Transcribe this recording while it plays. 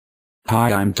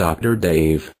Hi, I'm Dr.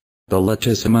 Dave. The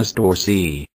Latissimus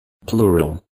dorsi,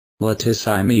 plural,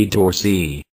 Latissimus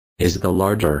dorsi, is the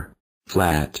larger,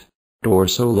 flat,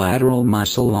 dorsolateral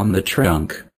muscle on the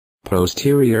trunk,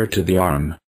 posterior to the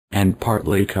arm, and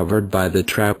partly covered by the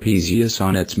trapezius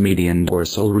on its median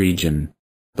dorsal region.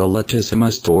 The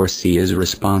Latissimus dorsi is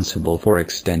responsible for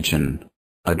extension,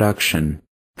 adduction,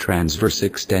 transverse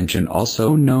extension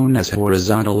also known as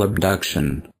horizontal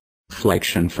abduction,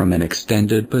 flexion from an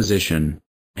extended position,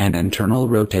 and internal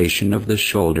rotation of the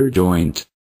shoulder joint.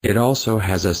 It also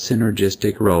has a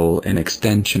synergistic role in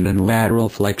extension and lateral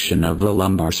flexion of the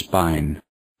lumbar spine.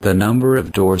 The number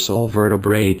of dorsal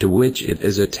vertebrae to which it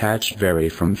is attached vary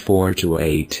from 4 to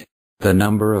 8. The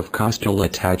number of costal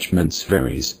attachments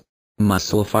varies.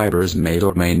 Muscle fibers may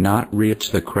or may not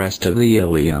reach the crest of the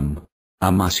ilium.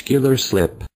 A muscular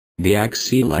slip, the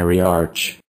axillary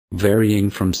arch, varying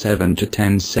from 7 to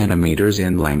 10 centimeters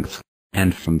in length,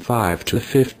 and from 5 to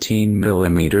 15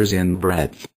 millimeters in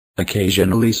breadth,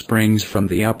 occasionally springs from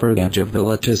the upper edge of the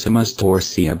Latissimus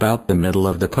dorsi about the middle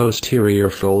of the posterior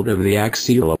fold of the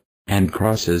axilla, and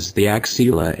crosses the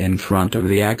axilla in front of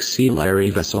the axillary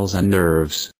vessels and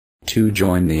nerves, to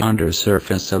join the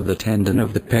undersurface of the tendon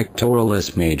of the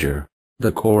pectoralis major,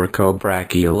 the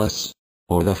coracobrachialis,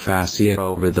 or the fascia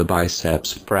over the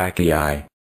biceps brachii.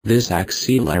 This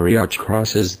axillary arch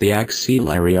crosses the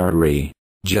axillary artery,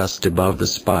 just above the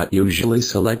spot usually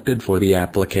selected for the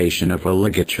application of a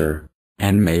ligature,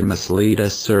 and may mislead a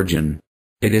surgeon.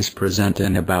 It is present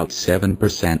in about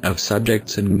 7% of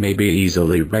subjects and may be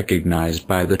easily recognized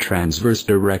by the transverse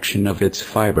direction of its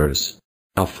fibers.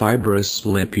 A fibrous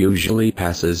slip usually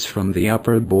passes from the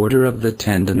upper border of the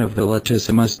tendon of the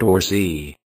Latissimus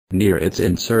dorsi, near its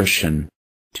insertion,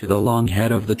 to the long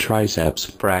head of the triceps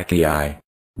brachii.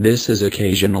 This is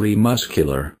occasionally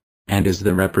muscular, and is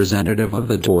the representative of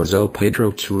the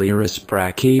dorsopedrotulerous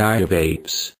brachii of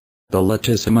apes. The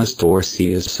Latissimus dorsi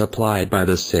is supplied by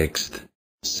the 6th,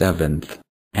 7th,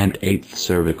 and 8th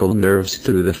cervical nerves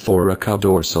through the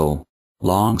thoracodorsal,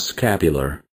 long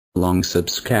scapular, long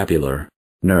subscapular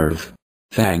nerve.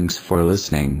 Thanks for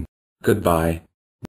listening. Goodbye.